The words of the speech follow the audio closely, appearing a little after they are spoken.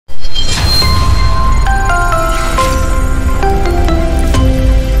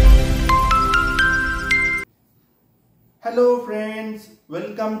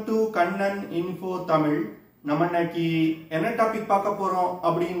Welcome to Kannan info Tamil. நம்ம இன்னைக்கு என்ன டாபிக் பார்க்க போறோம்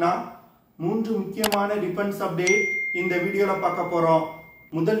அப்படின்னா 3 முக்கியமான டிஃபென்ஸ் அப்டேட் இந்த வீடியோல பார்க்க போறோம்.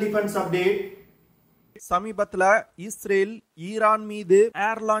 முதல் டிஃபென்ஸ் அப்டேட், சமீபத்துல இஸ்ரேல் ஈரான் மீது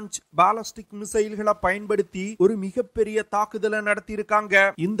ஏர் லான்ச் பாலிஸ்டிக் மிசைல்களை பயன்படுத்தி ஒரு மிகப்பெரிய தாக்குதலை நடத்தி இருக்காங்க.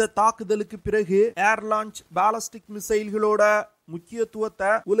 இந்த தாக்குதலுக்கு பிறகு ஏர் லான்ச் பாலிஸ்டிக் மிசைல்களோட முக்கியத்துவத்தை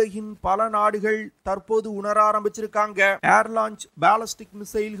உலகின் பல நாடுகள் தற்போது உணர ஆரம்பிச்சிருக்காங்க. ஏர் லான்ச் பாலிஸ்டிக்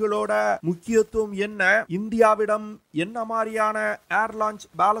மிசைல்களோட முக்கியத்துவம் என்ன, இந்தியாவிடம் என்ன மாதிரியான ஏர் லான்ச்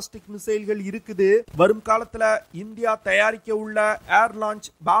பாலிஸ்டிக் மிசைல்கள் இருக்குது, வரும் காலத்துல இந்தியா தயாரிக்க உள்ள ஏர் லான்ச்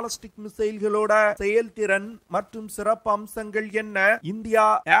பாலிஸ்டிக் மிசைல்களோட செயல்திறன் மற்றும் சிறப்பு அம்சங்கள் என்ன, இந்தியா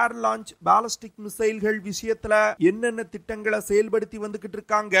ஏர் லான்ச் பாலிஸ்டிக் மிசைல்கள் விஷயத்துல என்னென்ன திட்டங்களை செயல்படுத்தி வந்துகிட்டு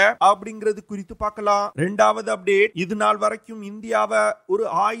இருக்காங்க அப்படிங்கிறது குறித்து பார்க்கலாம். இரண்டாவது அப்டேட், இது நாள் வரைக்கும் இந்தியாவை ஒரு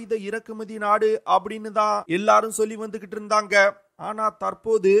ஆயுத இறக்குமதி நாடு அப்படின்னு தான் எல்லாரும் சொல்லி வந்துகிட்டு இருந்தாங்க. ஆனா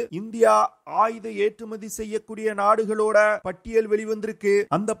தற்போது இந்தியா ஆயுத ஏற்றுமதி செய்யக்கூடிய நாடுகளோட பட்டியல் வெளிவந்திருக்கு.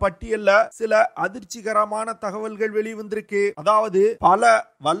 அந்த பட்டியல்ல சில அதிர்ச்சிகரமான தகவல்கள் வெளிவந்திருக்கு. அதாவது பல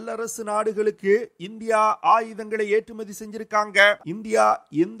வல்லரசு நாடுகளுக்கு இந்தியா ஆயுதங்களை ஏற்றுமதி செஞ்சிருக்காங்க. இந்தியா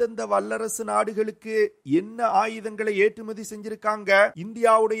எந்தெந்த வல்லரசு நாடுகளுக்கு என்ன ஆயுதங்களை ஏற்றுமதி செஞ்சிருக்காங்க,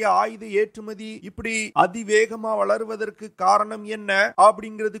 இந்தியாவுடைய ஆயுத ஏற்றுமதி இப்படி அதிவேகமா வளருவதற்கு காரணம் என்ன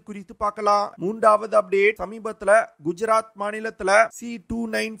அப்படிங்கிறது குறித்து பார்க்கலாம். மூன்றாவது அப்டேட், சமீபத்துல குஜராத் மாநிலத்துல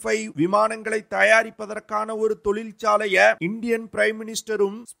C295 விமானங்களை தயாரிப்பதற்கான ஒரு தொழிற்சாலையை இந்தியன் பிரைம்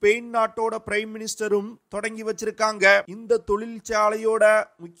மினிஸ்டரும் ஸ்பெயின் நாட்டோட பிரைம் மினிஸ்டரும் தொடங்கி வச்சிருக்காங்க. இந்த தொழிற்சாலையோட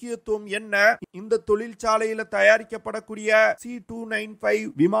முக்கியத்துவம் என்ன, இந்த தொழிற்சாலையில தயாரிக்கப்படக்கூடிய C295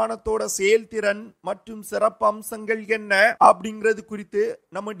 விமானத்தோட செயல்திறன் மற்றும் சிறப்பு அம்சங்கள் என்ன அப்படிங்கிறது குறித்து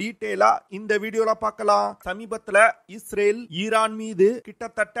நம்ம டீடைலா இந்த வீடியோல பார்க்கலாம். சமீபத்துல இஸ்ரேல் ஈரான் மீது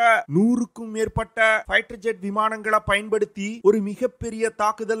கிட்டத்தட்ட 100க்கும் மேற்பட்ட ஃபைட்டர் ஜெட் விமானங்களை பயன்படுத்தி ஒரு மிகப்பெரிய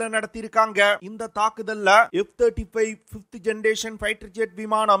தாக்குதலை நடத்தியிருக்காங்க. இந்த தாக்குதல்ல F-35 5th generation fighter jet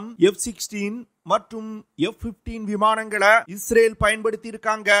விமானம், F-16 மற்றும் F-15 விமானங்களை இஸ்ரேல் பயன்படுத்தி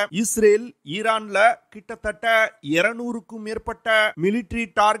இருக்காங்க. இஸ்ரேல் ஈரான்ல கிட்டத்தட்ட 200க்கும் மேற்பட்ட மிலிட்டரி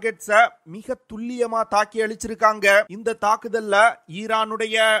டார்கெட்ஸ மிக துல்லியமா தாக்கி அழிச்சிருக்காங்க. இந்த தாக்குதல்ல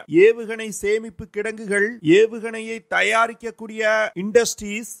ஈரானுடைய ஏவுகணை சேமிப்பு கிடங்குகள், ஏவுகணையை தயாரிக்கக்கூடிய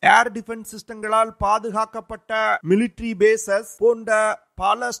இண்டஸ்ட்ரீஸ், ஏர் டிஃபென்ஸ் சிஸ்டங்களால் பாதுகாக்கப்பட்ட மிலிட்டரி பேசஸ் போன்ற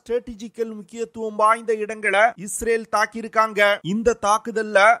பல ஸ்ட்ராட்டஜிக்கல் முக்கியத்துவம் வாய்ந்த இடங்களை இஸ்ரேல் தாக்கியிருக்காங்க. இந்த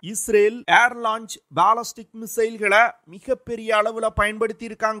தாக்குதல்ல இஸ்ரேல் ஏர் லான்ச் பாலிஸ்டிக் மிசைல்களை மிகப்பெரிய அளவுல பயன்படுத்தி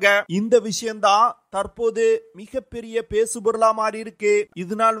இருக்காங்க. இந்த விஷயம்தான் தற்போது மிகப்பெரிய பேசுபொருளா மாறி இருக்கு.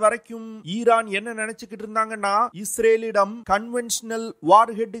 இது நாள் வரைக்கும் ஈரான் என்ன நினைச்சுக்கிட்டு இருந்தாங்கன்னா, இஸ்ரேலிடம் கன்வென்ஷனல்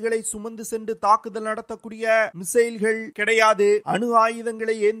வார்ஹெட்டுகளை சுமந்து சென்று தாக்குதல் நடத்தக்கூடிய மிசைல்கள் கிடையாது, அணு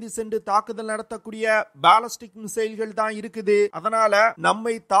ஆயுதங்களை ஏந்தி சென்று தாக்குதல் நடத்தக்கூடிய பாலிஸ்டிக் மிசைல்கள் தான் இருக்குது. அதனால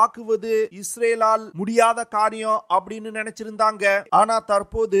நம்மை தாக்குவது இஸ்ரேலால் முடியாத காரியம் அப்படின்னு நினைச்சிருந்தாங்க. ஆனா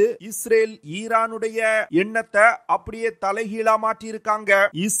தற்போது இஸ்ரேல் ஈரானுடைய எண்ணத்தை அப்படியே தலைகீழா மாற்றி இருக்காங்க.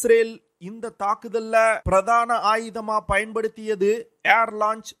 இஸ்ரேல் இந்த தாக்குதல்ல பிரதான ஆயுதமா பயன்படுத்தியது ஏர்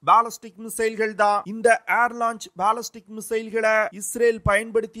லான்ச் பாலிஸ்டிக் மிசைல்கள் தான். இந்த ஏர் லான்ச் பாலிஸ்டிக் மிசைல்களை இஸ்ரேல்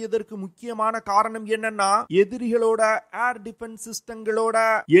பயன்படுத்தியதற்கு முக்கியமான காரணம் என்னன்னா, எதிரிகளோட ஏர் டிஃபென்ஸ் சிஸ்டங்களோட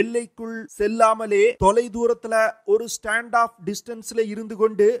எல்லைக்குள் செல்லாமலே தொலை தூரத்துல ஒரு ஸ்டாண்ட் ஆஃப் டிஸ்டன்ஸ்ல இருந்து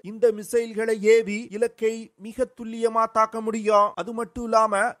கொண்டு இந்த மிசைல்களை ஏவி இலக்கை மிக துல்லியமா தாக்க முடியும். அது மட்டும்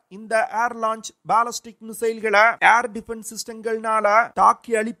இல்லாம இந்த ஏர் லான்ச் பாலிஸ்டிக் மிசைல்களை ஏர் டிஃபென்ஸ் சிஸ்டங்கள்னால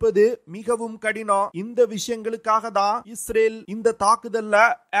தாக்கி அழிப்பது மிகவும் கடினம். இந்த விஷயங்களுக்காக தான் இஸ்ரேல் இந்த தாக்குதல்ல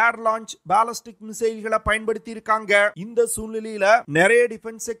ஏர் லான்ச் பாலிஸ்டிக் மிசைல்களை பயன்படுத்தி இருக்காங்க. இந்த சூழ்நிலையில நிறைய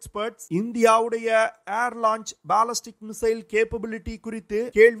டிஃபென்ஸ் எக்ஸ்பர்ட்ஸ் இந்தியாவுடைய ஏர் லான்ச் பாலிஸ்டிக் மிசைல் கேப்பபிலிட்டி குறித்து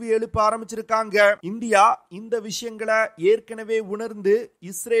கேள்வி எழுப்ப ஆரம்பிச்சிருக்காங்க. இந்தியா இந்த விஷயங்களை ஏற்கனவே உணர்ந்து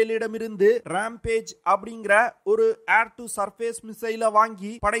இஸ்ரேலிடமிருந்து ராம்பேஜ் அப்படிங்கிற ஒரு ஏர் டு சர்ஃபேஸ் மிசைலை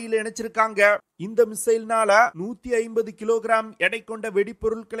வாங்கி படையில் இணைச்சிருக்காங்க. இந்த மிசைல்னால 150 கிலோகிராம் எடை கொண்ட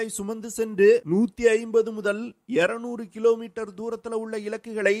வெடிப்பொருட்களை சுமந்து சென்று 150 முதல் 200 கிலோமீட்டர் தூரத்துல உள்ள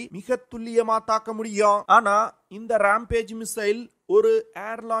இலக்குகளை மிக துல்லியமா தாக்க முடியும். ஆனா இந்த ராம்பேஜ் மிசைல் ஒரு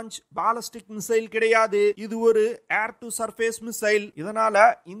ஏர் லான்ச் பாலிஸ்டிக் மிசைல் கிடையாது, இது ஒரு ஏர் டு சர்ஃபேஸ் மிசைல். இதனால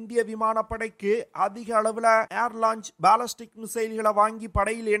இந்திய விமானப்படைக்கு அதிக அளவுல ஏர் லான்ச் பாலிஸ்டிக் மிசைல்களை வாங்கி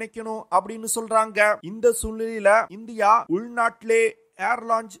படையில் இணைக்கணும் அப்படின்னு சொல்றாங்க. இந்த சூழ்நிலையில இந்தியா உள்நாட்டிலே ஏர்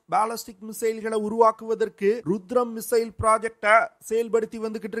லான்ச் பாலிஸ்டிக் மிசைல்களை உருவாக்குவதற்கு ருத்ரம் மிசைல் ப்ராஜெக்ட செயல்படுத்தி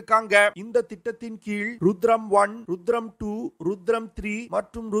வந்துகிட்டு இருக்காங்க. இந்த திட்டத்தின் கீழ் ருத்ரம் 1, ருத்ரம் 2, ருத்ரம் 3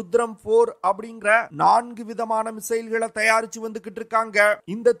 மற்றும் ருத்ரம் 4 அப்படிங்கிற 4 விதமான மிசைல்களை தயாரிச்சு வந்துகிட்டு இருக்காங்க.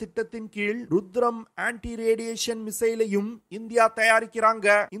 இந்த திட்டத்தின் கீழ் ருத்ரம் ஆன்டி ரேடியேஷன் மிசைலையும் இந்தியா தயாரிக்கிறாங்க.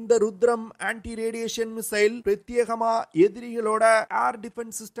 இந்த Rudram anti radiation missile பிரத்யேகமா எதிரிகளோட air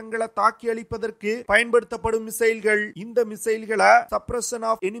defence சிஸ்டங்களை தாக்கி அழிப்பதற்கு பயன்படுத்தப்படும் மிசைல்கள். இந்த மிசைல்களை suppression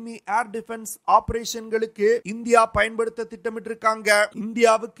of enemy air defence ஆபரேஷன்களுக்கு India பயன்படுத்த திட்டமிட்டிருக்காங்க.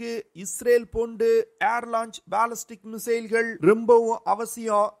 இந்தியாவுக்கு இஸ்ரேல் போன்று ஏர் லான்ச் பாலிஸ்டிக் மிசைல்கள் ரொம்பவும்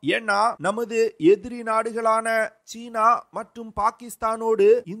அவசியம். ஏன்னா நமது எதிரி நாடுகளான சீனா மற்றும் பாகிஸ்தானோடு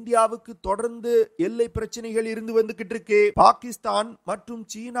இந்தியாவுக்கு தொடர்ந்து எல்லை பிரச்சனைகள் இருந்து வந்துகிட்டு இருக்கு. பாகிஸ்தான் மற்றும்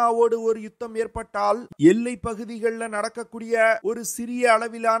சீனாவோடு ஒரு யுத்தம் ஏற்பட்டால் எல்லை பகுதிகளில் நடக்கக்கூடிய ஒரு சிறிய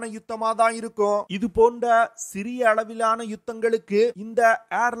அளவிலான யுத்தமா தான் இருக்கும். இது போன்ற சிறிய அளவிலான யுத்தங்களுக்கு இந்த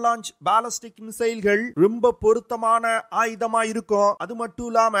ஏர் லான்ச் பாலிஸ்டிக் மிசைல்கள் ரொம்ப பொருத்தமான ஆயுதமா இருக்கும். அது மட்டும்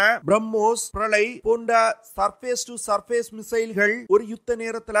இல்லாம பிரம்மோஸ், பிரளை போன்ற சர்ஃபேஸ் டு சர்ஃபேஸ் மிசைல்கள் ஒரு யுத்த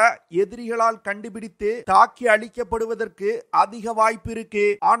நேரத்துல எதிரிகளால் கண்டுபிடித்து தாக்கி அழிக்கப்படுவதற்கு அதிக வாய்ப்பு இருக்கு.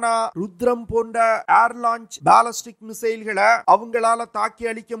 ஆனா ருத்ரம் போன்ற ஏர் லான்ச் பாலிஸ்டிக் மிசைல்களை அவங்களால தாக்கி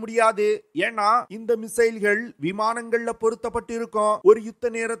அழிக்க முடியாது. ஏன்னா இந்த மிசைல்கள் விமானங்கள்ல பொருத்தப்பட்டு இருக்கும். ஒரு யுத்த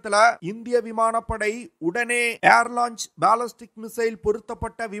நேரத்துல இந்திய விமானப்படை உடனே ஏர் லான்ச் பாலிஸ்டிக் மிசைல்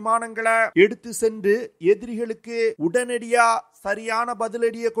பொருத்தப்பட்ட விமானங்களை எடுத்து சென்று எதிரிகளுக்கு உடனடியா சரியான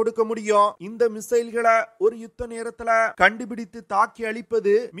பதிலடியை கொடுக்க முடியும். இந்த மிசைல்களை ஒரு யுத்த நேரத்துல கண்டுபிடித்து தாக்கி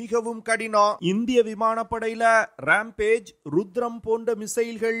அழிப்பது மிகவும் கடினம். இந்திய விமானப்படையில ராம்பேஜ், ருத்ரம் போன்ற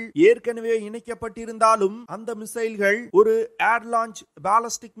மிசைல்கள் ஏற்கனவே இணைக்கப்பட்டிருந்தாலும் அந்த மிசைல்கள் ஒரு ஏர் லான்ச்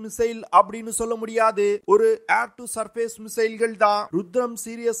பாலிஸ்டிக் மிசைல் அப்படின்னு சொல்ல முடியாது. ஒரு ஏர் டு சர்ஃபேஸ் மிசைல்கள் தான். ருத்ரம்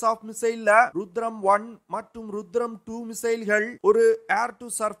சீரியஸ் ஆஃப் மிசைல்ல ருத்ரம் 1 மற்றும் ருத்ரம் 2 மிசைல்கள் ஒரு ஏர் டு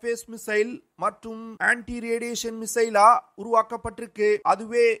சர்ஃபேஸ் மிசைல் மற்றும் ஆன்டி ரேடியேஷன் மிசைலா உருவாக்கப்பட்டிருக்கு.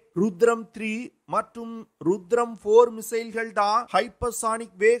 அதுவே ருத்ரம் 3 மற்றும் ருத்ரம் 4 மிசைல்கள் தான்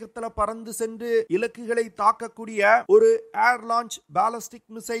ஹைப்பர்சானிக் வேகத்துல பறந்து சென்று இலக்குகளை தாக்கக்கூடிய ஒரு ஏர் லான்ச் பாலிஸ்டிக்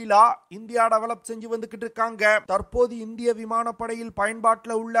மிசைலா இந்தியா டெவலப் செஞ்சு வந்துகிட்டு இருக்காங்க. தற்போது இந்திய விமானப்படையில்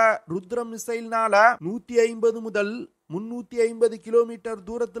பயன்பாட்டில் உள்ள ருத்ரம் மிசைல்னால 150 முதல் 350 கிலோமீட்டர்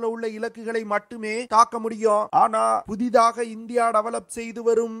தூரத்தில் உள்ள இலக்குகளை மட்டுமே தாக்க முடியும். ஆனா புதிதாக இந்தியா டெவலப் செய்து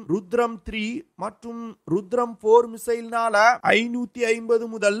வரும் ருத்ரம் 3 மற்றும் ருத்ரம் 4 மிசைல்னால 550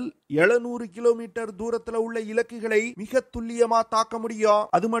 முதல் 700 கிலோமீட்டர் தூரத்தில் உள்ள இலக்குகளை மிக துல்லியமா தாக்க முடியும்.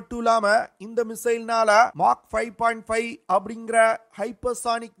 அது மட்டும் இல்லாம இந்த மிசைல்னால மாக் 5.5 அப்படிங்கிற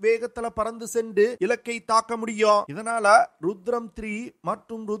ஹைப்பர்சானிக் வேகத்துல பறந்து சென்று இலக்கை தாக்க முடியும். இதனால ருத்ரம் 3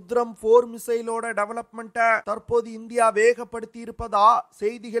 மற்றும் ருத்ரம் 4 மிசைலோட டெவலப்மெண்ட்டை தற்போது இந்தியா வேகப்படுத்தி இருப்பதா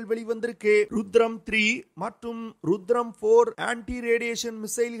செய்திகள் வெளிவந்திருக்கு. ருத்ரம் 3 மற்றும் ருத்ரம் 4 ஆன்டி ரேடியேஷன்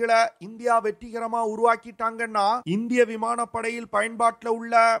மிசைல்களை இந்தியா வெற்றிகரமா உருவாக்கிட்டாங்கன்னா இந்திய விமானப்படையில் பயன்பாட்டில்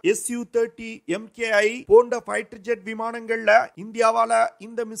உள்ள Su-30 MKI போன்ற ஃபைட்டர் ஜெட் விமானங்கள்ல இந்தியாவால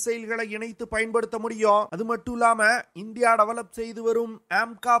இந்த மிசைல்களை இணைத்து பயன்படுத்த முடியும். அது மட்டும் இல்லாம இந்தியா டெவலப் செய்து வரும்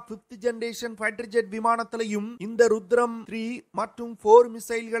AMCA 5th generation fighter jet விமானத்திலையும் இந்த ருத்ரம் 3 மற்றும் 4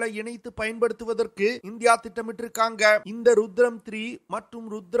 மிசைல்களை இணைத்து பயன்படுத்துவதற்கு இந்தியா திட்டமிட்டிருக்காங்க. இந்த ருத்ரம் 3 மற்றும்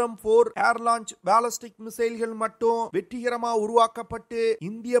ருத்ரம் 4 ஏர் லான்ச் பாலிஸ்டிக் மிசைல்கள் மட்டும் வெற்றிகரமா உருவாக்கப்பட்டு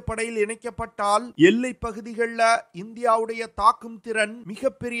இந்திய படையில் இணைக்கப்பட்டால் எல்லை பகுதிகளில் இந்தியாவுடைய தாக்கும் திறன்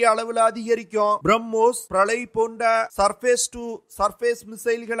மிகப்பெரிய அளவில் அதிகரிக்கும். பிரம்மோஸ், பிரளை போன்ற சர்ஃபேஸ் டு சர்ஃபேஸ்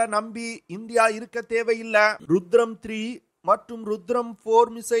மிசைல்களை நம்பி இந்தியா இருக்க தேவையில்லை. ருத்ரம் 3 மற்றும் ருத்ரம்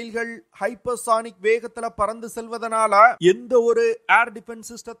 4 மிசைல்கள் ஹைப்பர்சானிக் வேகத்துல பறந்து செல்வதனால எந்த ஒரு ஏர் டிஃபென்ஸ்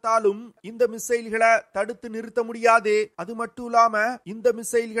சிஸ்டத்தாலும் இந்த மிசைல்களை தடுத்து நிறுத்த முடியாது. அது மட்டும் இல்லாம இந்த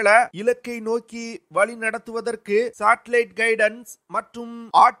மிசைல்களை இலக்கை நோக்கி வழி நடத்துவதற்கு சேட்டலைட் கைடன்ஸ் மற்றும்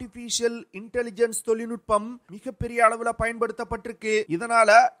ஆர்டிபிஷியல் இன்டெலிஜென்ஸ் தொழில்நுட்பம் மிகப்பெரிய அளவுல பயன்படுத்தப்பட்டிருக்கு. இதனால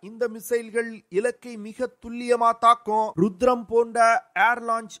இந்த மிசைல்கள் இலக்கை மிக துல்லியமா தாக்கும். ருத்ரம் போன்ற ஏர்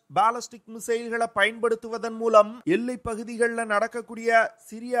லான்ச் பாலிஸ்டிக் மிசைல்களை பயன்படுத்துவதன் மூலம் எல்லை பகுதி நடக்கக்கூடிய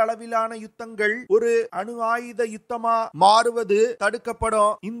சிறிய அளவிலான யுத்தங்கள் ஒரு அணு ஆயுத யுத்தமா மாறுவது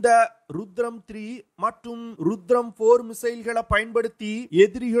தடுக்கப்படும். இந்த ருத்ரம் 3 மற்றும் ருத்ரம் 4 மிசைல்களை பயன்படுத்தி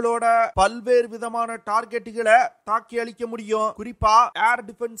எதிரிகளோட பல்வேறு விதமான டார்கெட்டுகளை தாக்கி அழிக்க முடியும். குறிப்பா ஏர்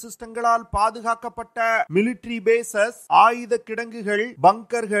டிஃபென்ஸ் சிஸ்டங்களால் பாதுகாக்கப்பட்ட மிலிட்டரி பேசஸ், ஆயுத கிடங்குகள்,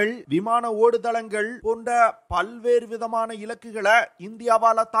 பங்கர்கள், விமான ஓடுதளங்கள் போன்ற பல்வேறு விதமான இலக்குகளை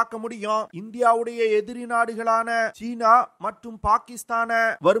இந்தியாவால தாக்க முடியும். இந்தியாவுடைய எதிரி நாடுகளான சீனா மற்றும் பாகிஸ்தான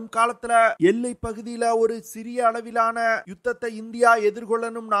வரும் காலத்துல எல்லை பகுதியில ஒரு சிறிய அளவிலான யுத்தத்தை இந்தியா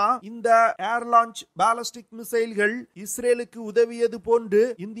எதிர்கொள்ளணும்னா இந்த இந்த ஏர் லான்ச் பாலிஸ்டிக் மிசைல்கள் இஸ்ரேலுக்கு உதவியது போன்று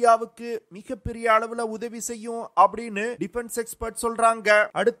இந்தியாவுக்கு மிகப்பெரிய அளவுல உதவி செய்யும் அப்படின்னு டிஃபென்ஸ் எக்ஸ்பர்ட் சொல்றாங்க.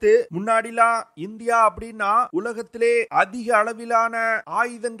 அடுத்து முன்னாடிலாம் இந்தியா அப்படின்னா உலகத்திலே அதிக அளவிலான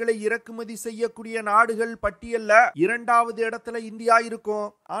ஆயுதங்களை இறக்குமதி செய்யக்கூடிய நாடுகள் பட்டியல்ல 2வது இடத்துல இந்தியா இருக்கும்.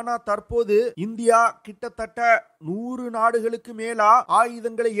 ஆனா தற்போது இந்தியா கிட்டத்தட்ட 100 நாடுகளுக்கு மேலா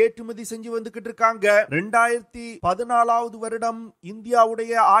ஆயுதங்களை ஏற்றுமதி செஞ்சு வந்துகிட்டு இருக்காங்க. 2014வது வருடம்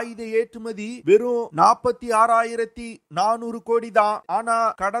இந்தியாவுடைய ஆயுத ஏற்றுமதி வெறும் 46,400 கோடி தான். ஆனா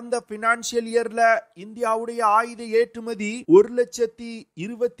கடந்த பினான்சியல் இயர்ல இந்தியாவுடைய ஆயுத ஏற்றுமதி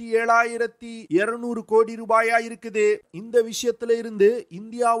 1,27,200 கோடி ரூபாயா இருக்குது. இந்த விஷயத்துல இருந்து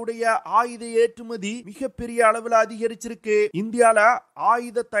இந்தியாவுடைய ஆயுத ஏற்றுமதி மிகப்பெரிய அளவுல அதிகரிச்சிருக்கு. இந்தியால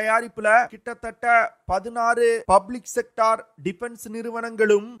ஆயுத தயாரிப்புல கிட்டத்தட்ட 16 பப்ளிக் செக்டார் டிஃபென்ஸ்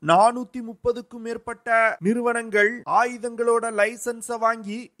நிறுவனங்களும் 430க்கும் மேற்பட்ட நிறுவனங்கள் ஆயுதங்களோட லைசன்ஸ்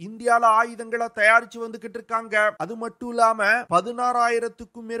வாங்கி இந்தியால ஆயுதங்களை தயாரிச்சு வந்துகிட்டு இருக்காங்க. அது மட்டும் இல்லாம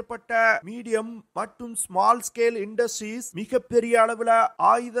 16,000க்கும் மேற்பட்ட மீடியம் மற்றும் ஸ்மால் ஸ்கேல் இண்டஸ்ட்ரீஸ் மிகப்பெரிய அளவுல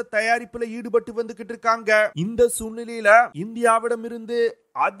ஆயுத தயாரிப்புல ஈடுபட்டு வந்துகிட்டு இருக்காங்க. இந்த சூழ்நிலையில இந்தியாவிடமிருந்து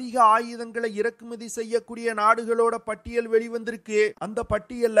அதிக ஆயுதங்களை இறக்குமதி செய்யக்கூடிய நாடுகளோட பட்டியல் வெளிவந்திருக்கு. அந்த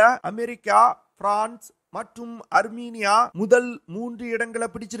பட்டியல்ல அமெரிக்கா, பிரான்ஸ் மற்றும் அர்மீனியா முதல் 3 இடங்களை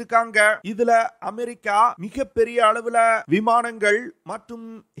பிடிச்சிருக்காங்க. இதுல அமெரிக்கா மிகப்பெரிய அளவுல விமானங்கள் மற்றும்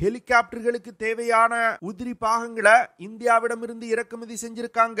ஹெலிகாப்டர்களுக்கு தேவையான உதிரி பாகங்களை இந்தியாவிடமிருந்து இறக்குமதி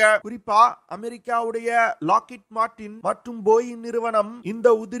செஞ்சிருக்காங்க. குறிப்பா அமெரிக்காவுடைய லாக்ஹீட் மார்டின் மற்றும் போயிங் நிறுவனம் இந்த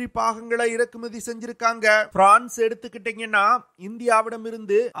உதிரி பாகங்களை இறக்குமதி செஞ்சிருக்காங்க. பிரான்ஸ் எடுத்துக்கிட்டீங்கன்னா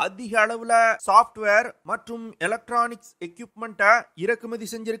இந்தியாவிடமிருந்து அதிக அளவுல சாப்ட்வேர் மற்றும் எலக்ட்ரானிக்ஸ் எக்யூப்மெண்ட்டை இறக்குமதி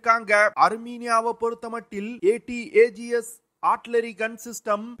செஞ்சிருக்காங்க. அர்மீனியாவை பொறுத்த ATAGS artillery gun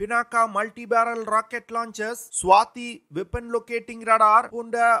system, Pinaka multi-barrel rocket launchers, Swati weapon locating radar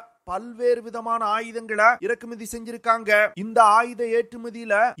போன்ற பல்வேறு விதமான ஆயுதங்களை இறக்குமதி செஞ்சிருக்காங்க. இந்த ஆயுத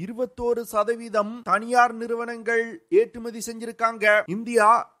ஏற்றுமதியில 21% தனியார் நிறுவனங்கள் ஏற்றுமதி செஞ்சிருக்காங்க. இந்தியா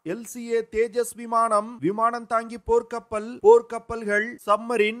LCA தேஜஸ் விமானம் தாங்கி போர்க்கப்பல்கள்,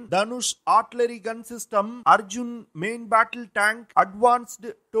 சப்மரின், தனுஷ் ஆர்ட்லரி கன் system, Arjun main battle tank,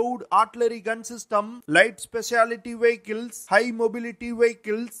 advanced டோவ்ட் artillery கன் system, light speciality vehicles, high mobility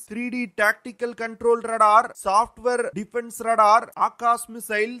vehicles, 3D tactical control radar, software defence radar, Akash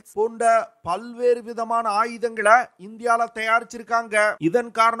missiles போன்ற பல்வேறு விதமான ஆயுதங்களை இந்தியால தயாரிச்சிருக்காங்க.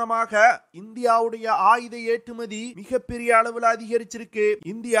 இதன் காரணமாக இந்தியாவுடைய ஆயுத ஏற்றுமதி மிகப்பெரிய அளவில் அதிகரிச்சிருக்கு.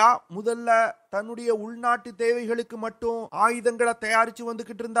 இந்தியா முதல்ல தன்னுடைய உள்நாட்டு தேவைகளுக்கு மட்டும் ஆயுதங்களை தயாரிச்சு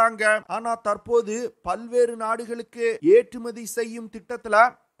வந்துகிட்டு இருந்தாங்க. ஆனா தற்போது பல்வேறு நாடுகளுக்கு ஏற்றுமதி செய்யும் திட்டத்துல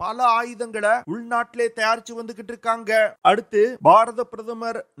பல ஆயுதங்களை உள்நாட்டிலே தயாரிச்சு வந்துகிட்டு இருக்காங்க. அடுத்து பாரத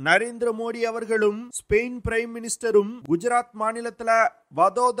பிரதமர் நரேந்திர மோடி அவர்களும் ஸ்பெயின் பிரைம் மினிஸ்டரும் குஜராத் மாநிலத்துல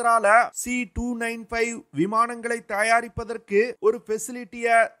வதோதரால C295 விமானங்களை தயாரிப்பதற்கு ஒரு ஃபெசிலிட்டிய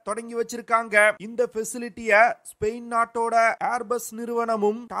தொடங்கி வச்சிருக்காங்க. இந்த ஃபெசிலிட்டிய ஸ்பெயின் நாட்டோட ஏர்பஸ்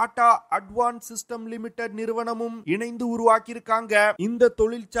நிறுவனமும் டாடா அட்வான்ஸ் சிஸ்டம் லிமிடெட் நிறுவனமும் இணைந்து உருவாக்கி இருக்காங்க. இந்த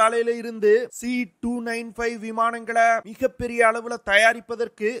தொழிற்சாலையில இருந்து C295 விமானங்களை மிகப்பெரிய அளவுல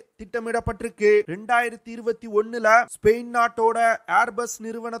தயாரிப்பதற்கு திட்டமிடப்பட்டிருக்கு. 2021ல ஸ்பெயின் நாட்டோட ஏர்பஸ்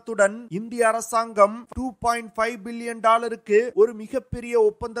நிறுவனத்துடன் இந்திய அரசாங்கம் $2.5 பில்லியன் ஒரு மிகப்பெரிய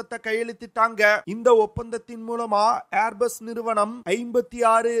ஒப்பந்தத்தை கையெழுத்திட்டாங்க. இந்த ஒப்பந்தத்தின் மூலமா ஏர்பஸ் நிறுவனம்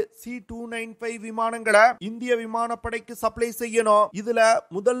 56 C295 விமானங்களை இந்திய விமானப்படைக்கு சப்ளை செய்யணும். இதுல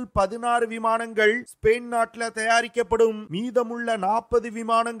முதல் 16 விமானங்கள் ஸ்பெயின் நாட்டில் தயாரிக்கப்படும். மீதமுள்ள 40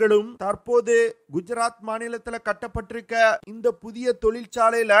 விமானங்களும் தற்போது குஜராத் மாநிலத்தில் கட்டப்பட்டிருக்க இந்த புதிய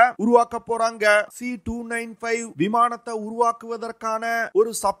தொழிற்சாலையில உருவாக்க போறாங்க. C295 விமானத்தை உருவாக்குவதற்கான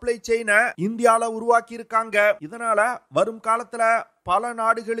ஒரு சப்ளை செயினை இந்தியால உருவாக்கி இருக்காங்க. இதனால வரும் காலத்துல பல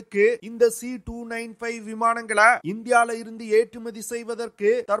நாடுகளுக்கு இந்த C295 விமானங்களை இந்தியால இருந்து ஏற்றுமதி செய்வதற்கு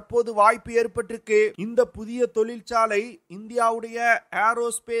தற்போது வாய்ப்பு ஏற்பட்டிருக்கு. இந்த புதிய தொழிற்சாலை இந்தியாவுடைய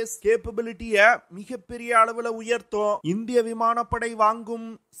ஏரோஸ்பேஸ் கேப்பபிலிட்டிய மிகப்பெரிய அளவுல உயர்த்தும். இந்திய விமானப்படை வாங்கும்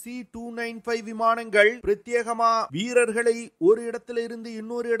C295 விமானங்கள் பிரத்யேகமா வீரர்களை ஒரு இடத்துல இருந்து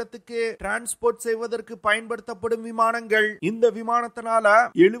இன்னொரு இடத்துக்கு டிரான்ஸ்போர்ட் செய்வதற்கு பயன்படுத்தப்படும் விமானங்கள். இந்த விமானத்தினால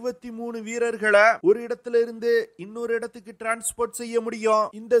 73 வீரர்களை ஒரு இடத்துல இருந்து இன்னொரு இடத்துக்கு டிரான்ஸ்போர்ட் செய்ய முடியும்.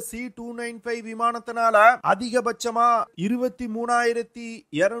 இந்த C295 விமானத்தினால அதிகபட்சமா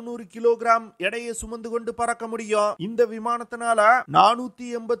 23,200 கிலோகிராம் எடையை சுமந்து கொண்டு பறக்க முடியும். இந்த விமானத்தினால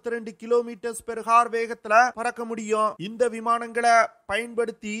 482 கிலோமீட்டர் பெர் ஹார் வேகத்துல பறக்க முடியும். இந்த விமானங்களை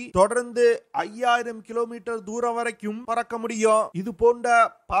பயன்படுத்தி தொடர்ந்து 5000 கிலோமீட்டர் தூரம் வரைக்கும் பறக்க முடியும். இது போன்ற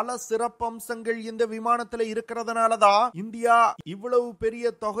பல சிறப்பம்சங்கள் இந்த விமானத்துல இருக்கிறதுனாலதான் இந்தியா இவ்வளவு பெரிய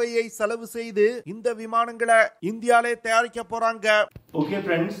தொகையை செலவு செய்து இந்த விமானங்களை இந்தியாலே தயாரிக்க போறாங்க. ஓகே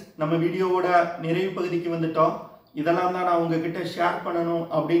ஃப்ரெண்ட்ஸ், நம்ம வீடியோவோட நிறைவு பகுதிக்கு வந்துட்டோம். இதெல்லாம் தான் நான் உங்ககிட்ட ஷேர் பண்ணணும்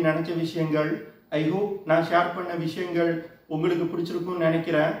அப்படின்னு நினைச்ச விஷயங்கள். ஐ ஹோப் நான் ஷேர் பண்ண விஷயங்கள் உங்களுக்கு பிடிச்சிருக்கும்னு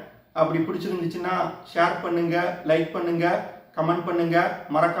நினைக்கிறேன். அப்படி பிடிச்சிருந்துச்சுன்னா ஷேர் பண்ணுங்க, லைக் பண்ணுங்க, கமெண்ட் பண்ணுங்க.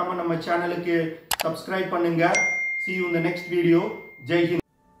 மறக்காம நம்ம சேனலுக்கு சப்ஸ்கிரைப் பண்ணுங்க. See you in the next video. Jai Hind.